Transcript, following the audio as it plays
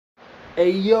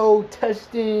Hey yo,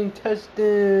 testing.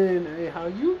 Hey, how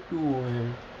you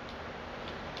doing?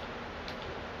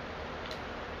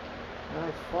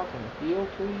 Nice fucking heel,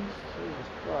 please. Jesus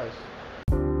Christ.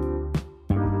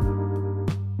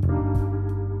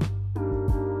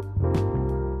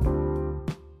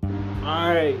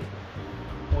 Alright.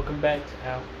 Welcome back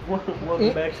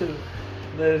to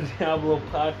the Diablo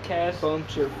podcast.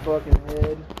 Bumped your fucking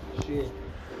head. Shit.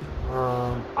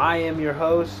 I am your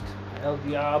host, El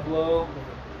Diablo.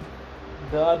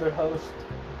 The other host,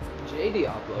 J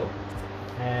Diablo.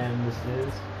 and this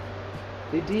is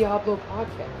The Diablo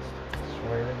Podcast.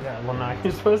 swear to God. Well, no,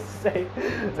 you're supposed to say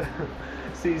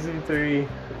season 3,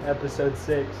 episode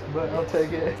 6, but I'll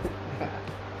take it.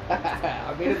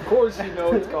 I mean, of course you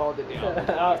know it's called The Diablo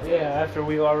Podcast. Yeah, after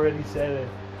we already said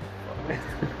it.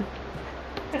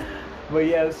 But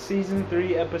yeah, season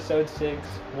 3, episode 6.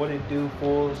 What it do,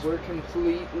 fools? We're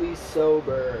completely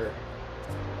sober.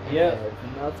 And Yep.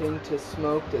 have nothing to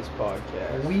smoke this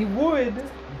podcast. We would,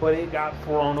 but it got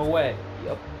thrown away.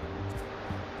 Yep.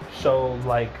 So,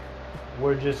 like,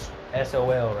 we're just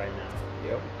SOL right now.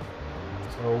 Yep.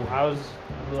 So I was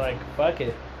like, fuck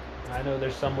it. I know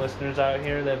there's some listeners out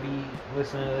here that be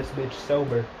listening to this bitch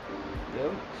sober.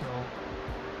 Yep. So,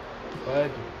 fuck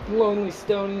it. Lonely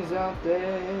Stonies out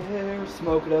there.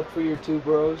 Smoke it up for your two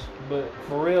bros. But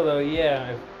for real though,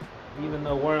 yeah, even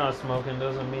though we're not smoking,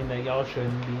 doesn't mean that y'all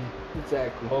shouldn't be.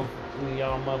 Exactly. Hopefully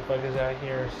y'all motherfuckers out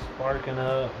here sparking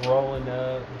up, rolling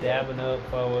up, dabbing up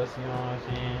for us, you know what I'm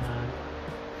saying?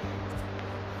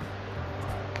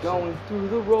 Going through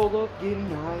the roll up, getting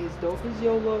high as dope as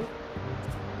YOLO.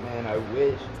 Man, I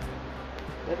wish.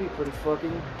 That'd be pretty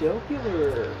fucking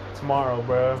dopular. Tomorrow,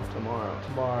 bro.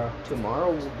 Tomorrow.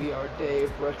 Tomorrow will be our day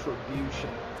of retribution.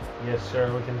 Yes,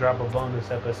 sir. We can drop a bonus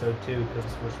episode too, because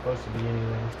we're supposed to be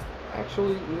anyway.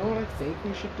 Actually, you know what I think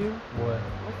we should do? What?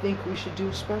 I think we should do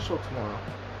a special tomorrow.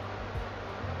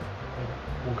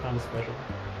 What kind of special?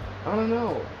 I don't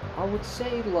know. I would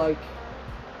say like...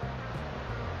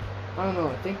 I don't know.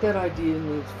 I think that idea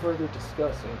needs further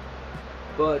discussing.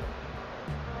 But...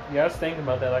 Yeah, I was thinking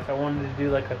about that. Like, I wanted to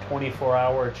do like a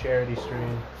 24-hour charity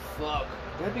stream. Fuck.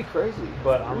 That'd be crazy.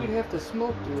 But we'd have to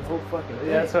smoke through the whole fucking day.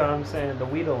 Yeah, that's what I'm saying. The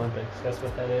Weed Olympics. That's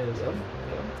what that is. Yep.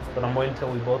 But I'm waiting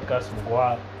until we both got some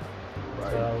guap.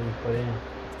 Right. So we put in.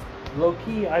 Low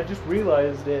key, I just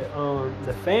realized that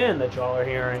the fan that y'all are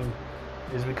hearing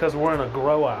is because we're in a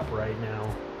grow op right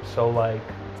now. So like,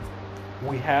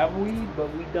 we have weed, but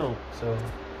we don't. So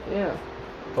Yeah.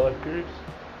 fuckers.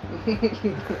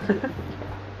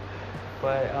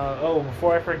 But,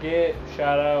 before I forget,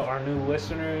 shout out our new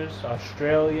listeners,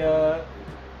 Australia,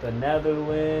 the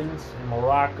Netherlands, and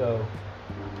Morocco.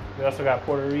 We also got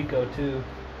Puerto Rico, too.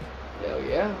 Hell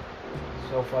yeah.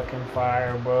 So fucking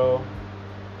fire, bro.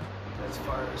 That's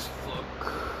fire as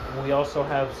fuck. We also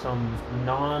have some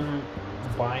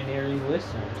non-binary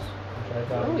listeners, which I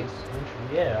thought Really? was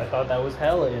interesting. Yeah, I thought that was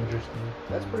hella interesting.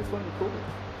 That's pretty fucking cool.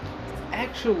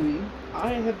 Actually,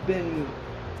 I have been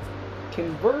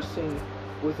conversing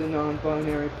with a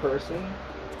non-binary person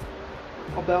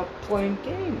about playing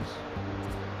games,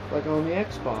 like on the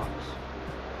Xbox.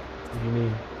 What do you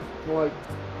mean? Like,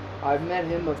 I've met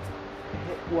him.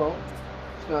 Well,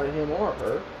 it's not a him or a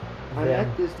her. I Them.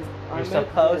 met this. You're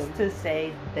supposed to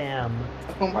say them.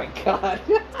 Oh my god.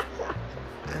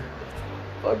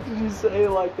 Fuck did you say it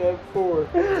like that for?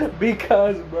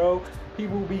 Because, bro,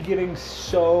 people be getting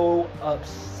so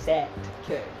upset.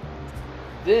 Okay.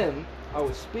 Them, I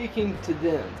was speaking to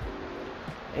them,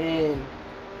 and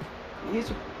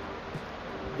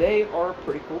they are a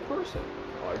pretty cool person.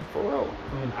 Like, for real.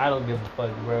 I mean, I don't give a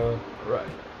fuck, bro. Right.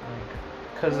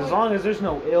 Because as long as there's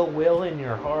no ill will in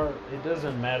your heart, it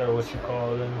doesn't matter what you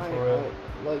call them, for real.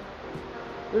 Like,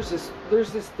 there's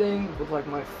this thing with, like,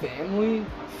 my family.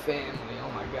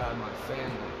 Oh my god, my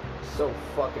family. So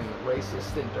fucking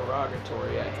racist and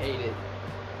derogatory. I hate it.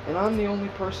 And I'm the only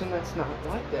person that's not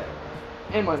like that.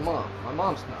 And my mom. My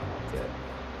mom's not like that.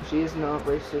 She is not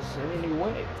racist in any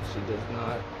way. She does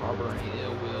not harbor any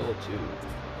ill will to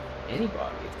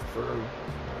anybody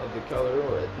of the color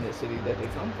or ethnicity that they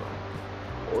come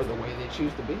from, or the way they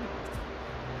choose to be.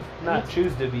 Not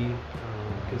choose to be,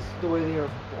 because... the way they are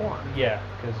born. Yeah,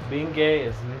 because being gay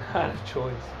is not a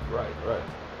choice. Right.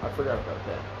 I forgot about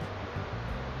that.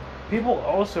 People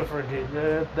also forget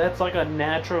that that's like a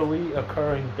naturally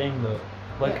occurring thing, though.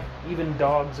 Like, even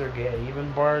dogs are gay,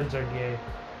 even birds are gay.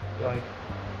 Yeah. Like,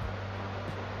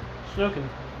 there's no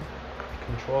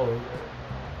control over it.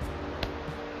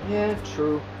 Yeah,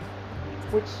 true.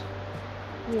 Which,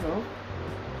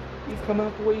 you come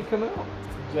out the way you come out.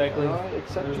 Exactly.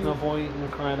 Except There's no point in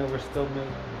crying over spilled milk.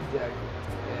 Exactly.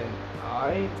 And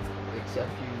I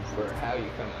accept you for how you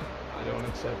come out. I don't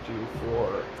accept you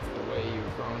for the way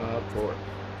you've grown up or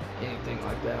anything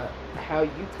like that. How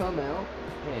you come out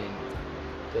and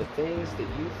the things that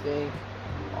you think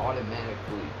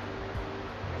automatically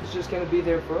is just gonna be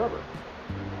there forever.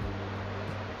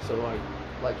 So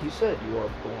like you said, you are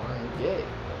born gay.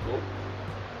 Well,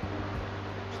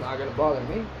 it's not gonna bother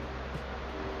me.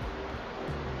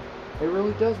 It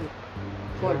really doesn't.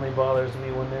 It only bothers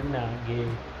me when they're not gay,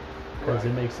 because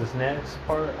it makes this next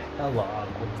part hella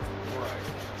awkward.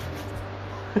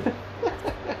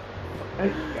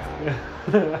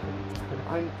 Right.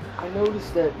 I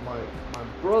noticed that my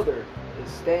brother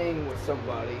is staying with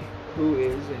somebody who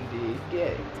is indeed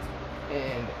gay,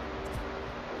 and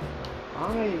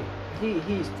I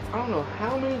don't know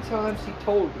how many times he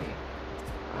told me.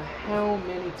 How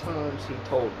many times he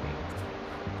told me.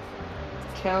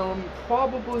 Count him,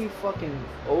 probably fucking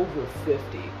over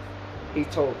 50. He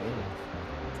told me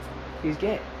he's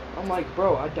gay. I'm like,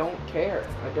 bro, I don't care.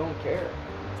 I don't care.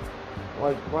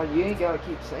 Like, why you ain't gotta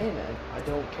keep saying that? I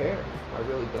don't care. I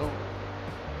really don't.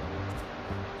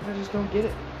 I just don't get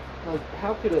it. Like,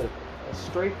 how could a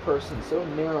straight person so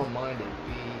narrow-minded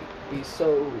be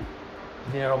so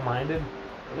narrow-minded?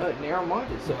 No,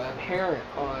 narrow-minded, so abhorrent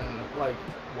on, like,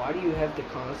 why do you have to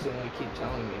constantly keep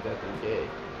telling me that they're gay?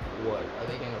 What, are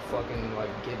they gonna fucking, like,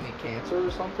 give me cancer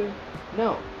or something?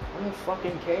 No, I don't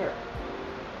fucking care.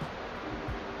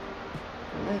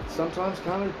 And that sometimes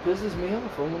kind of pisses me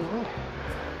off, I won't lie.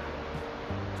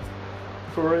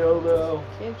 For real, though.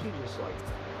 Can't you just, like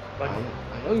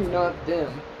I know you're not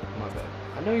them, my bad.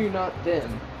 I know you're not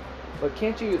them, but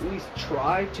can't you at least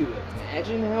try to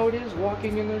imagine how it is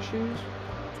walking in their shoes?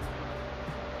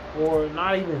 Or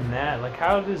not even that. Like,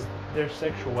 how does their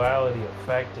sexuality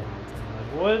affect them?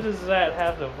 Like, what does that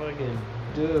have to fucking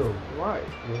do? Right.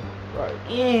 Right.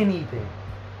 Anything.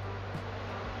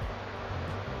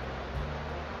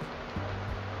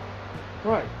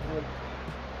 Right.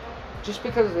 Just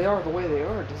because they are the way they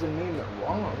are doesn't mean they're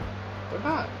wrong. They're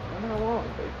not. They're not wrong.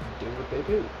 They do what they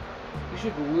do. You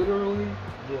should literally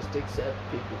just accept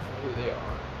people for who they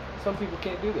are. Some people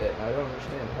can't do that, and I don't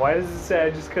understand that. Why does it say I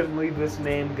just couldn't leave this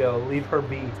name go? Leave her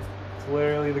be. It's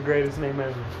literally the greatest name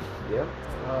ever. Yep.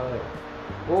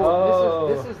 Well,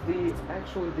 this is the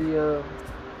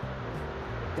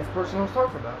person I was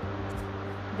talking about.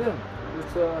 Them.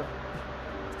 It's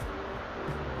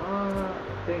I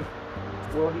think.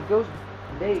 Well,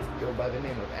 they go by the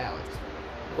name of Alex,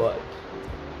 but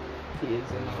he is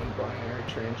a non-binary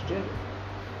transgender.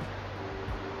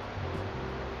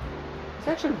 It's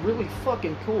actually really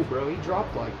fucking cool, bro. He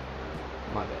dropped my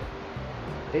bad.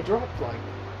 They dropped like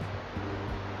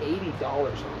 $80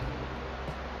 on me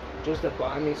just to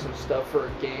buy me some stuff for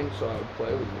a game so I would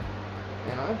play with them.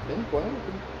 And I've been playing with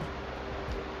them.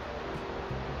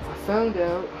 I found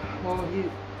out, well,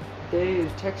 they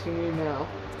is texting me now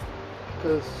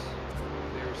because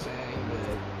they were saying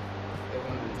that they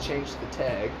wanted to change the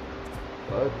tag,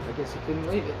 but I guess he couldn't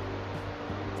leave it.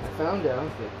 I found out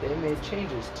that they made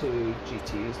changes to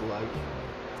GTs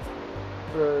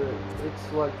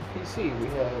it's like PC. We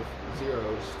have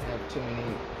zeros, have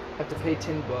to pay $10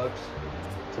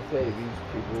 to pay these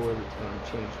people every time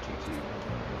change GT.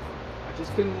 I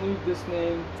just couldn't leave this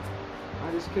name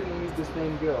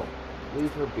go.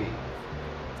 Leave her be.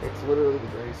 It's literally the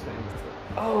greatest name ever.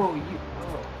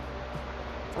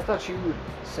 I thought you were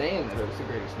saying that it was the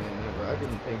greatest name ever. I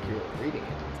didn't think you were reading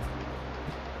it.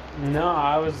 No,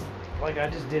 I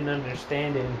just didn't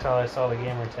understand it until I saw the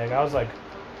gamer tag. I was like,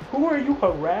 who are you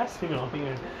harassing on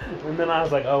here? And then I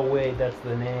was like, oh wait, that's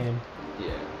the name.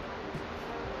 Yeah.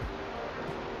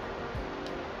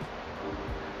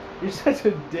 You're such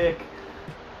a dick.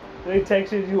 They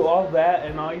texted you all that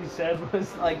and all you said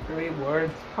was like 3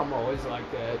 words. I'm always like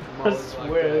that. I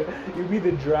swear, you'd be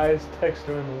the driest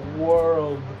texter in the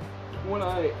world. When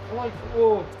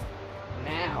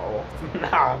now.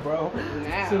 Nah, bro.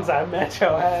 Now. Since I met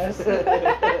your ass.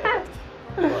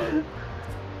 But,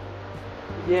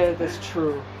 yeah, that's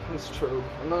true. That's true.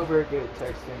 I'm not very good at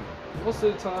texting. Most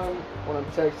of the time, when I'm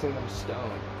texting, I'm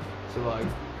stoned. So,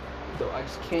 I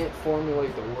just can't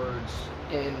formulate the words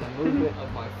and the movement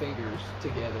of my fingers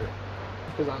together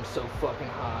because I'm so fucking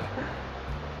high.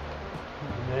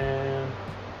 Man,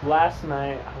 last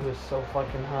night I was so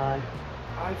fucking high.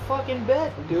 I fucking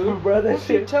bet, dude. Bro, that Why don't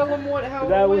shit. you tell them how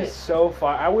that it was went? so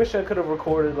fun. I wish I could have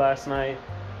recorded last night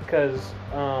because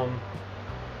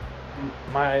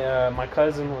my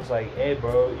cousin was like, "Hey,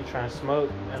 bro, you trying to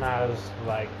smoke?" And I was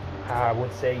like, I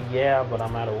would say yeah, but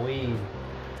I'm out of weed.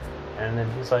 And then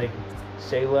he's like,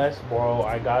 "Say less, bro.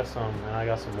 I got some, and I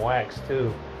got some wax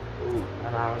too." Ooh.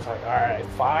 And I was like, all right,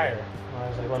 fire. And I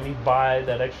was like, let me buy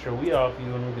that extra weed off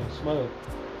you and we can smoke.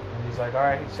 And he's like, all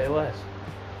right, say less.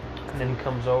 And then he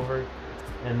comes over,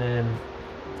 and then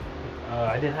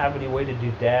I didn't have any way to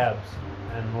do dabs,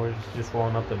 and we're just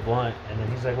rolling up the blunt. And then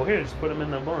he's like, well, here, just put them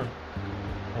in the blunt.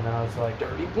 And I was like,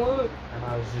 Dirty blunt. and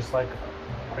I was just like,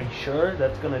 are you sure?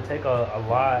 That's gonna take a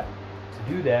lot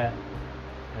to do that.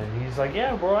 And he's like,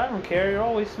 yeah, bro, I don't care. You're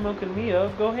always smoking me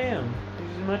up. Go ham.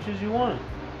 Use as much as you want.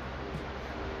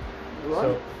 Right.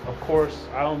 So, of course,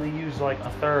 I only used like a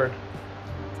third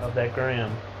of that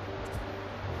gram.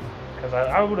 Because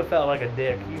I would have felt like a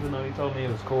dick, even though he told me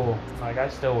it was cool. Like, I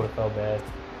still would have felt bad.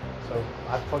 So,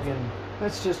 I fucking...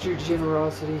 That's just your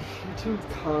generosity. You're too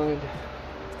kind.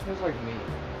 Just like me.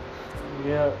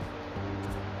 Yeah.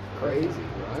 Crazy,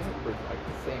 right? We're like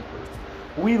the same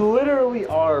person. We literally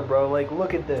are, bro. Like,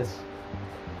 look at this.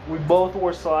 We both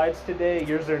wore slides today.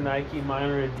 Yours are Nike, mine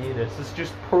are Adidas. This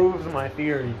just proves my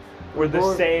theory. We're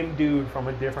the same dude from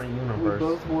a different universe. We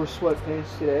both wore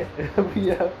sweatpants today.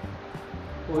 Yeah.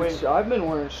 Which I've been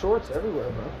wearing shorts everywhere,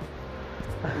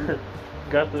 bro.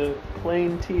 Got the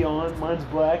plain tee on. Mine's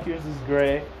black. Yours is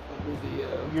gray.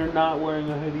 The, You're not wearing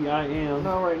a hoodie. I am.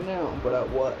 not right now, but I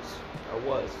was.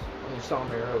 When you saw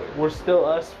me earlier. We're still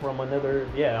us from another.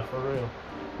 Yeah, for real.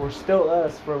 We're still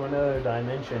us from another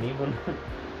dimension, even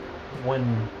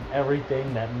when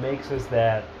everything that makes us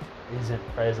that isn't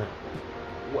present.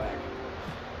 Whack.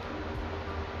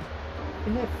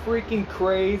 Isn't that freaking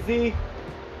crazy?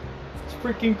 It's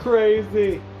freaking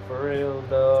crazy. For real,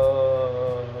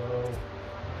 though.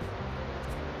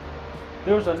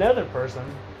 There was another person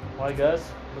like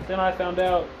us, but then I found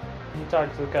out he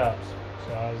talked to the cops.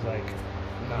 So I was like,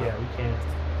 Nah. yeah, we can't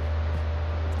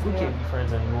be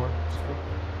friends anymore. So,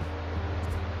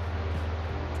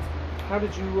 how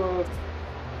did you,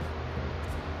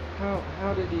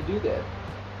 how did he do that?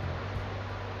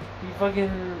 he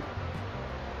fucking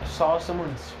saw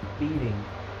someone speeding,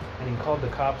 and he called the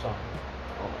cops on him.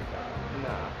 Oh my god.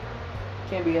 Nah.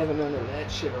 Can't be having none of that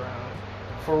shit around.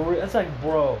 For real, it's like,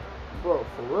 bro, Bro,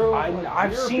 for real?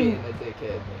 I've you're seen- being a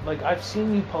dickhead. like, I've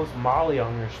seen you post Molly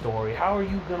on your story. How are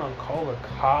you gonna call the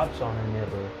cops on a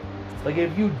nigga? Like,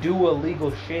 if you do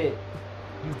illegal shit,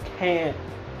 you can't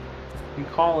be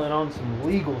calling on some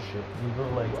legal shit. You go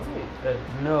like, Right. that,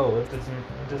 no, it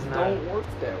does not. Don't work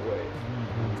that way.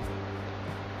 Mhm.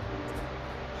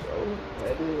 So,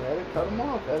 had to cut him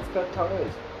off. Had to cut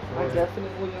ties. I Swear.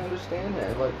 definitely understand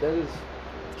that. Like, that is...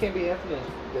 Can't be having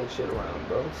that shit around,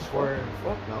 bro. Swear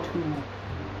Fuck no. to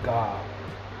God.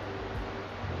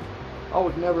 I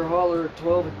would never holler at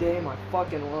 12 a day in my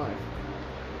fucking life.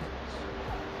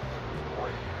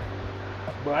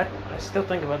 But I still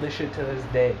think about this shit to this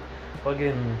day.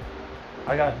 Fucking,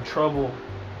 I got in trouble.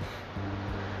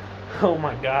 Oh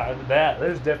my god,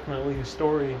 there's definitely a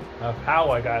story of how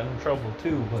I got in trouble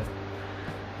too, but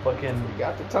fucking, You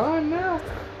got the time now?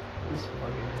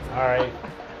 alright,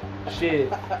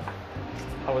 shit.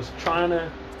 I was trying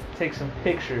to take some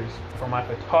pictures for my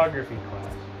photography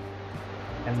class,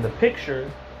 and the picture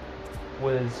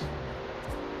was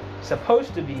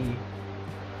supposed to be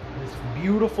this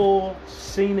beautiful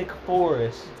scenic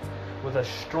forest with a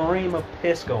stream of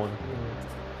piss going through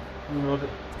it. You know,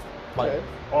 like Okay.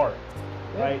 art,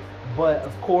 Yeah. right? But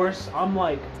of course, I'm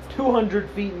like 200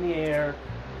 feet in the air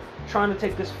trying to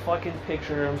take this fucking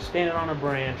picture. I'm standing on a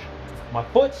branch, my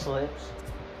foot slips,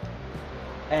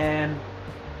 and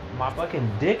my fucking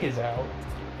dick is out,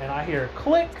 and I hear a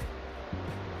click,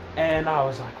 and I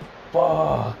was like,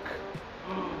 fuck.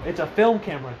 It's a film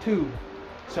camera too.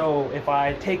 So if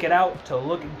I take it out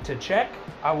to check,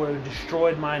 I would have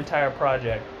destroyed my entire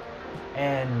project.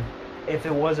 And if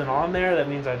it wasn't on there, that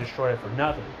means I destroyed it for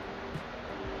nothing.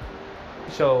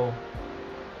 So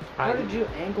How did you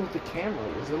angle the camera?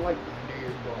 Was it like under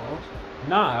your balls?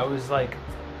 Nah, I was like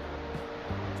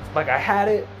I had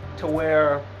it to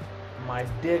where my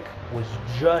dick was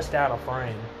just out of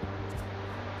frame.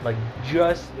 It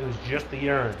was just the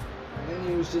urine. And then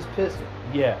he was just pissing.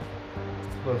 Yeah.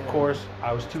 But of Yeah. course,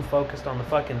 I was too focused on the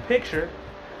fucking picture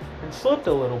and slipped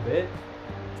a little bit.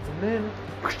 And then...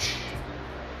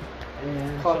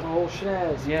 And Caught so- the whole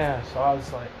shenanigans. yeah, so I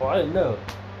was like, well, I didn't know.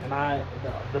 And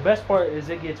the best part is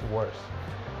it gets worse.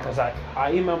 Because I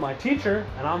emailed my teacher,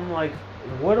 and I'm like,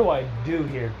 what do I do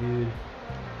here, dude?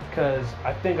 Because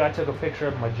I think I took a picture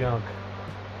of my junk.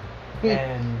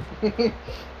 And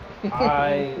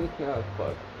I Oh,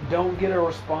 fuck. don't get a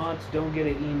response, don't get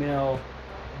an email,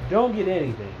 don't get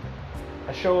anything.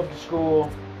 I show up to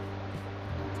school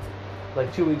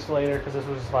like 2 weeks later, because this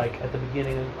was like at the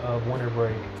beginning of winter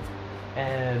break,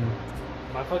 and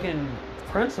my fucking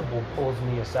principal pulls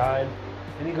me aside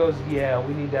And he goes, yeah,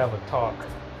 we need to have a talk.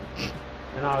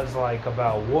 And I was like,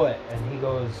 about what? And he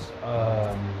goes,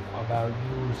 about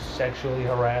you sexually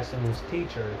harassing his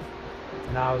teacher.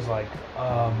 And I was like,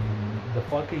 the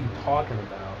fuck are you talking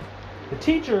about? The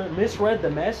teacher misread the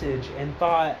message and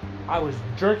thought I was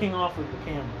jerking off with the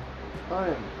camera. I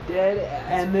am dead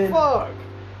as And then- fuck.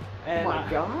 And Oh my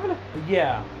god.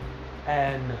 Yeah.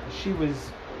 And she was,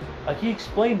 like, he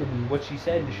explained to me what she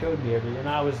said and showed me everything. And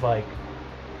I was like,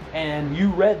 and you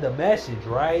read the message,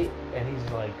 right? And he's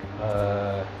like,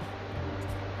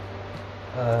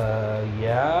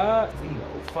 yeah. He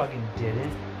fucking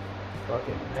didn't.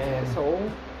 Fucking And- asshole.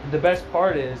 The best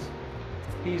part is,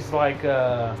 he's like,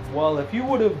 well, if you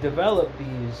would have developed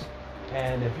these,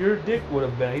 and if your dick would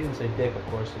have been, he didn't say dick, of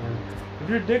course, if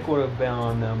your dick would have been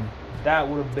on them, that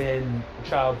would have been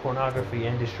child pornography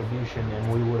and distribution,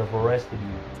 and we would have arrested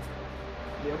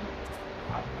you. Yep.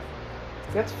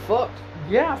 That's fucked.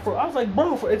 Yeah, I was like,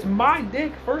 bro, it's my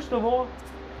dick, first of all.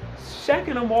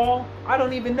 Second of all, I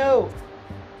don't even know.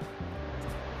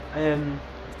 And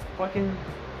fucking,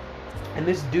 and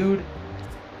this dude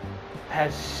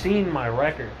has seen my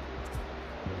record.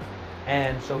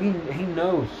 And so he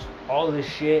knows all this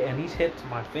shit, and he's hip to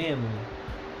my family.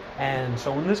 And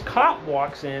so when this cop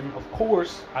walks in, of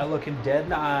course, I look him dead in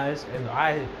the eyes, and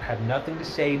I have nothing to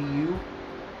say to you,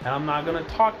 and I'm not gonna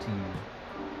talk to you.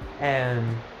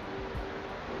 And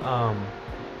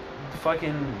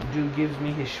fucking dude gives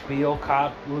me his spiel.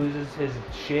 Cop loses his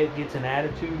shit, gets an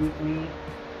attitude with me,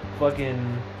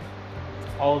 fucking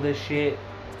all this shit.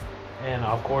 And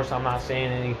of course, I'm not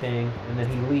saying anything, and then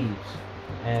he leaves.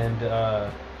 And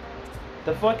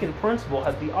the fucking principal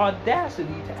had the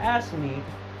audacity to ask me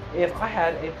if I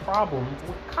had a problem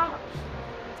with cops.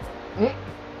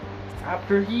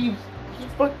 After he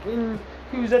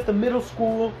was at the middle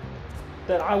school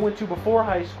that I went to before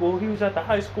high school. He was at the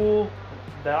high school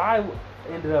that I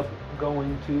ended up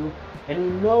going to, and he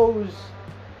knows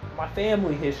my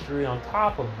family history on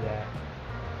top of that.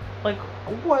 Like,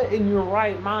 what in your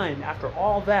right mind, after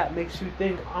all that, makes you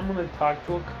think I'm gonna talk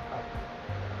to a cop?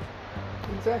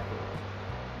 Exactly.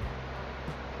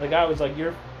 Like, I was like,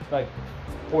 you're like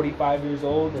 45 years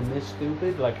old and this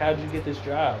stupid? Like, how'd you get this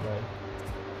job? Like,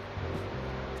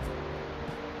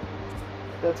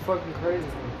 That's fucking crazy.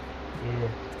 yeah.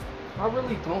 I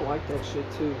really don't like that shit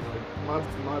too. Like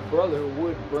my brother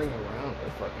would bring around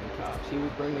the fucking cops. He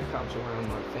would bring the cops around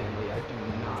my family. I do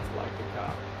not like the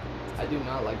cops. I do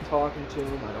not like talking to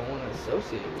them. I don't want to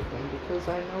associate with them because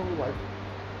I know, like,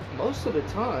 most of the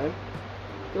time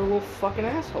they're little fucking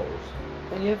assholes.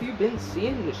 And have you been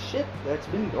seeing the shit that's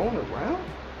been going around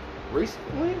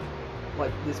recently?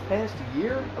 Like this past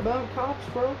year about cops,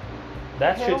 bro?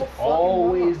 That Hell shit's fucking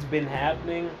always no. been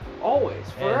happening. Always,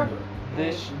 forever.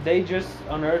 They just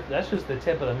unearthed. That's just the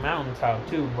tip of the mountaintop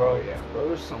too, bro. Oh yeah, bro.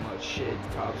 There's so much shit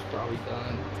cops probably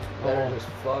done that are just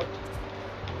fucked.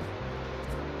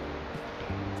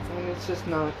 And it's just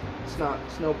not. It's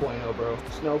no bueno, bro.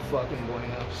 It's no fucking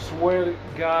bueno. Swear to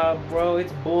God, bro,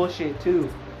 it's bullshit too.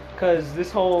 Cause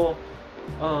this whole,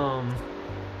 our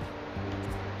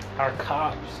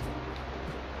cops,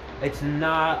 it's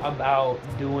not about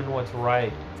doing what's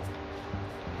right.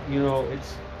 You know,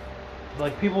 it's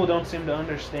like people don't seem to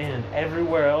understand.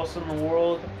 Everywhere else in the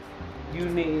world, you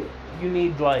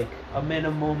need like a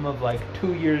minimum of like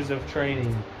 2 years of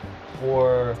training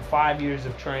or 5 years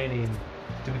of training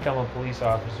to become a police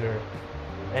officer.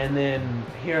 And then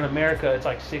here in America, it's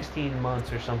like 16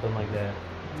 months or something like that.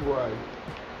 Right.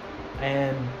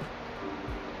 And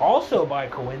also by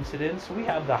coincidence, we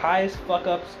have the highest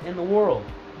fuck-ups in the world.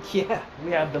 Yeah.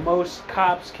 We have the most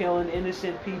cops killing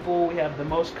innocent people. We have the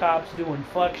most cops doing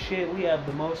fuck shit. We have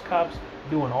the most cops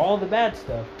doing all the bad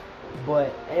stuff.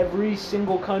 But every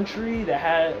single country that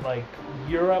had, like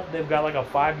Europe, they've got like a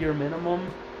 5-year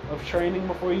minimum of training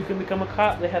before you can become a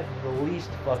cop. They have the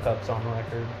least fuck-ups on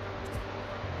record.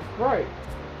 Right.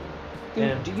 Dude,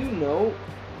 And- do you know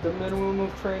the minimum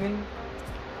of training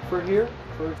for here?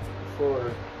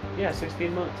 For Yeah,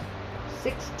 16 months.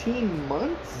 16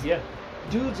 months? Yeah.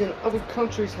 Dudes in other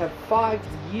countries have 5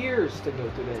 years to go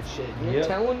through that shit. You're Yep.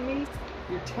 telling me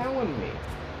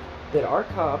that our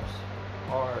cops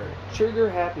are trigger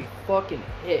happy fucking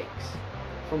hicks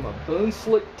from a boon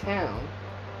slick town,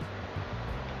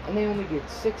 and they only get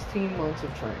 16 months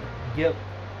of training. Yep.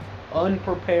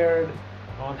 Unprepared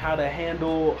on how to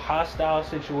handle hostile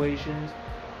situations.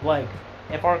 Like,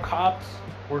 if our cops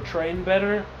were trained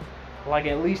better, like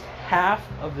at least half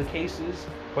of the cases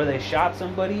where they shot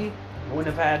somebody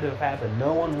wouldn't have had to have happened.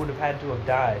 No one would have had to have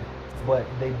died. But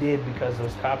they did because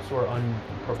those cops were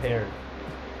unprepared.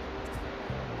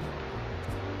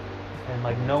 and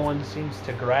like no one seems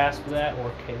to grasp that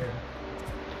or care.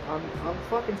 I'm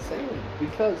fucking saying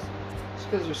because it's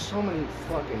because there's so many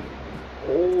fucking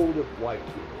old white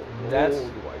people. That's old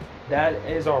white people. that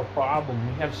is our problem.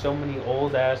 We have so many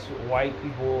old ass white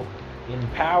people in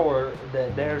power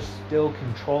that they're still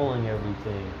controlling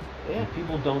everything. Yeah. And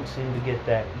people don't seem to get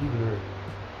that either.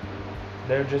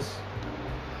 They're just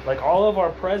like all of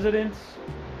our presidents.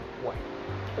 White.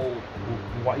 Old.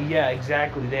 Yeah,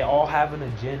 exactly. They all have an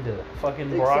agenda. Fucking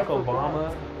Barack Except for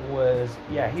Obama was,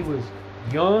 he was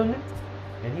young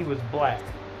and he was black.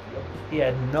 He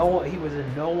was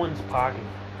in no one's pocket.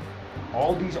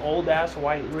 All these old ass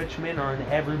white rich men are in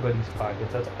everybody's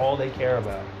pockets. That's all they care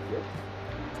about. Yep.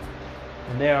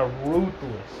 And they are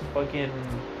ruthless. Fucking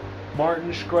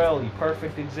Martin Shkreli,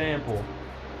 perfect example.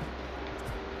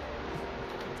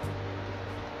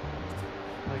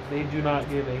 Like, they do not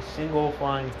give a single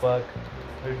flying fuck.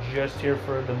 They're just here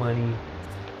for the money.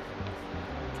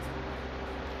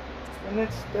 And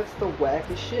that's the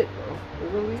wackest shit, bro.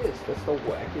 It really is. That's the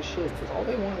wackest shit. Because all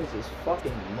they want is this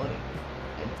fucking money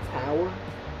and power.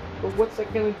 But what's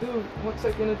that gonna do? What's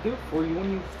that gonna do for you when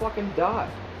you fucking die?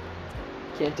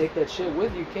 Can't take that shit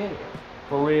with you, can you?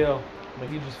 For real.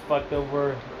 Like, you just fucked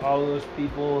over all those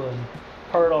people and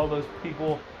hurt all those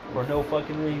people for no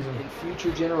fucking reason. In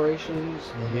future generations,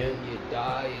 and Yeah. then you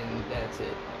die, and that's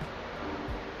it.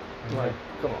 Yeah. Like,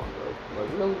 come on, bro.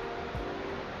 Like, really?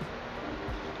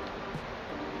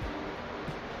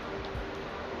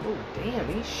 Oh, damn,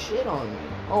 he shit on me.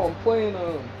 Oh, I'm playing,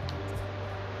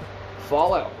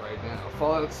 Fallout right now.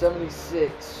 Fallout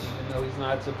 76. Even though he's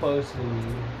not supposed to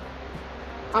leave.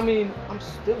 I mean, I'm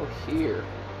still here.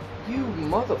 You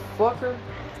motherfucker.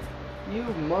 You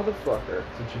motherfucker.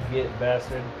 That's what you get,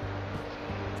 bastard.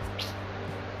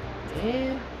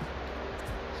 Man.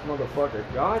 This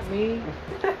motherfucker got me.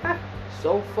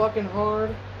 So fucking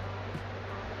hard.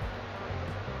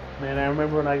 Man, I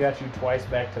remember when I got you twice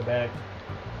back to back.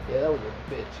 Yeah, that was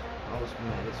a bitch. I was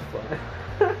mad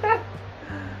as fuck.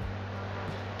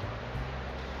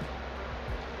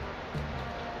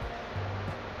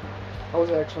 I was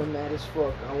actually mad as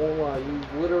fuck. I won't lie. You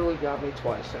literally got me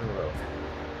twice in a row.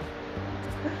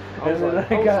 I was And then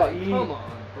like, I got like, you. come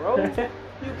on, bro.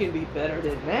 You can be better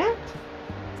than that.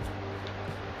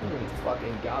 You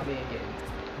fucking got me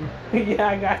again. Yeah,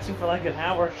 I got you for like an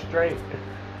hour straight.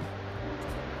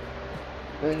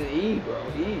 And E, bro,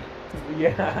 E.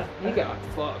 Yeah. He got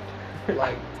fucked.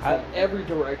 Like, I- from every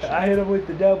direction. I hit him with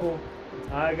the double.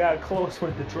 I got close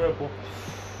with the triple.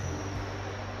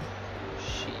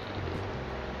 Shit.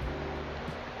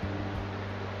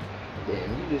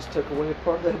 Damn, you just took away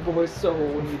part of that boy's soul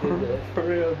when you did that. For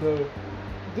real, though.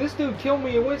 This dude killed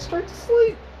me and went straight to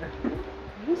sleep.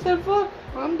 He said, fuck,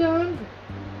 I'm done.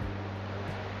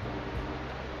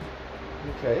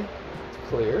 Okay, it's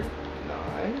cleared.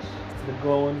 Nice. The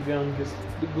glowing gungus.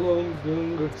 The glowing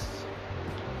gungus.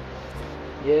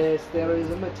 Yes, there is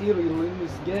a material in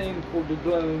this game called the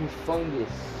glowing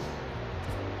fungus.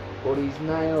 Or these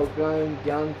now glowing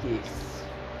gunkies.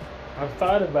 I've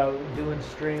thought about doing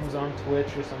streams on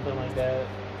Twitch or something like that.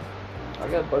 I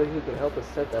got a buddy who could help us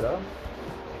set that up.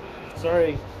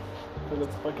 Sorry for the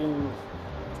fucking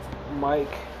mic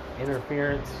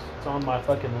interference. It's on my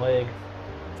fucking leg.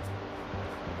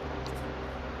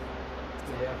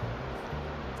 Yeah.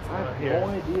 I have Here. no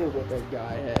idea what that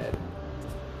guy had.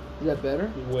 Is that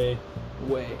better? Way.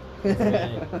 Way.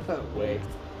 Way. Way.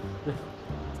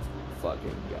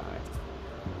 Fucking guy.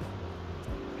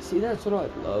 See, that's what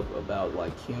I love about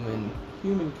like human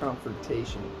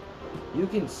confrontation. You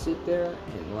can sit there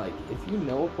and like, if you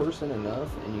know a person enough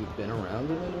and you've been around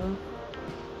them enough,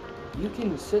 you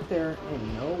can sit there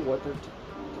and know what they're.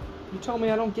 You told me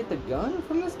I don't get the gun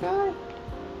from this guy?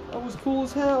 That was cool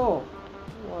as hell.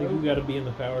 I think we gotta be in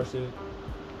the power suit.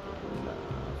 Nah.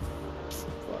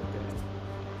 Fuck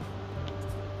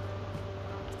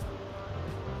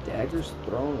that. Dagger's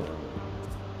throne room.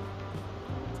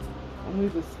 Only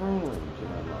the throne room can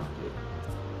unlock it.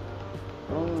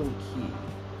 Throne room key.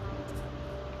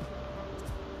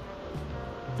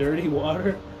 Dirty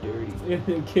water? Dirty.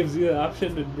 It gives you the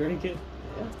option to drink it.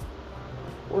 Yeah.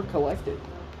 Or collect it.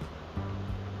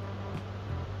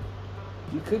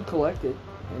 You could collect it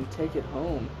and take it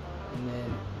home and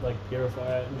then Like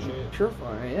purify it and shit.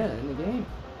 purify it, yeah, in the game.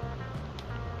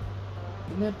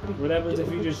 Isn't that pretty What happens if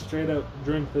you dope? just straight up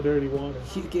drink the dirty water?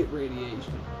 You get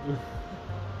radiation.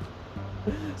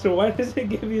 So why does it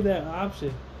give you that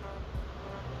option?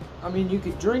 I mean, you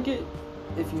could drink it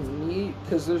if you need,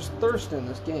 because there's thirst in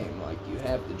this game. Like, you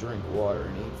have to drink water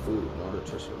and eat food in order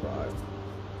to survive,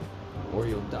 or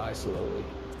you'll die slowly.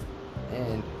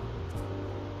 And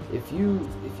if you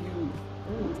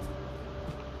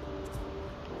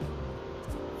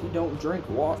don't drink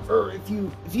water, or if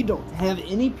you don't have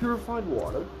any purified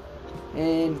water,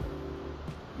 and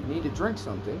you need to drink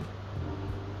something,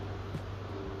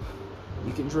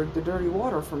 you can drink the dirty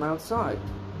water from outside,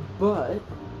 but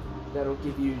that'll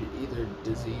give you either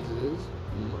diseases.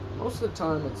 Most of the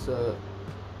time, it's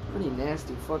pretty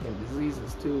nasty fucking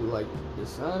diseases too, like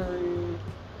dysentery,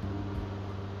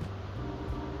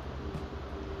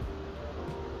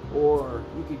 or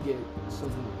you could get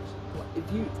some. If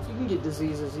you can get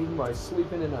diseases even by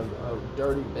sleeping in a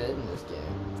dirty bed in this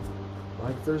game.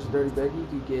 Like if there's a dirty bed, you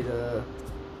could get a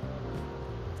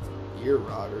ear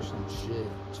rot or some shit.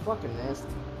 It's fucking nasty.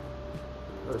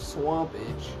 Or swamp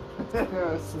itch.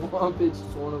 Swamp itch is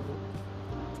one of them.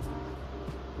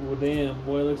 Well, damn,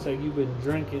 boy, looks like you've been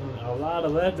drinking a lot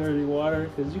of that dirty water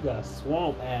because you got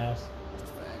swamp ass.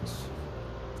 Facts.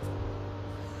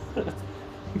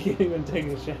 You can't even take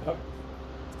a shower.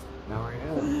 Now I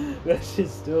am. That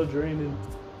shit's still draining.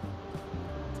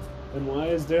 And why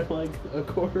is there like a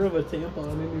quarter of a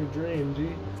tampon in your drain,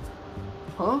 G?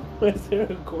 Huh? Why is there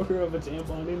a quarter of a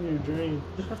tampon in your drain?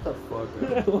 Shut the fuck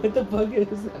up. What the fuck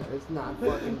is that? It's not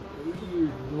fucking. You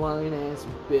lying ass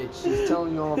bitch. She's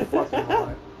telling all the fucking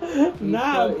lie.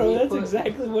 Nah, bro, that's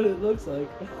exactly what it looks like.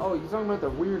 Oh, you talking about the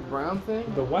weird brown thing?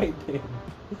 The white thing.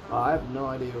 Oh, I have no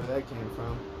idea where that came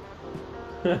from.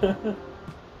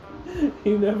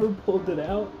 You never pulled it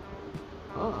out?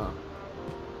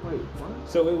 Wait, what?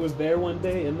 So it was there one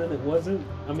day and then it wasn't?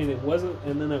 I mean, it wasn't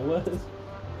and then it was?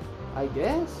 I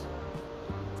guess.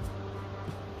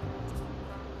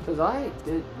 Because I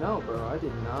did, no, bro, I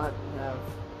did not have,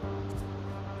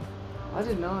 I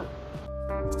did not.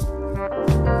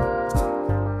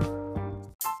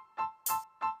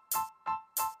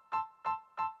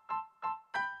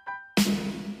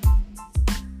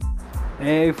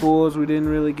 Hey fools, we didn't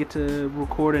really get to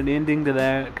record an ending to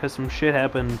that because some shit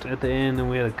happened at the end and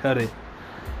we had to cut it.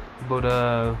 But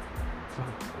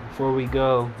before we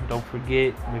go, don't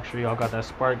forget, make sure y'all got that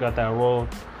spark, got that roll.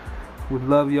 We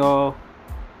love y'all.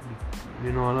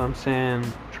 You know what I'm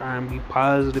saying? Try and be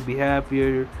positive, be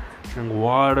happier, drink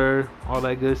water, all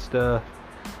that good stuff.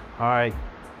 Alright,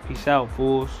 peace out,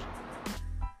 fools.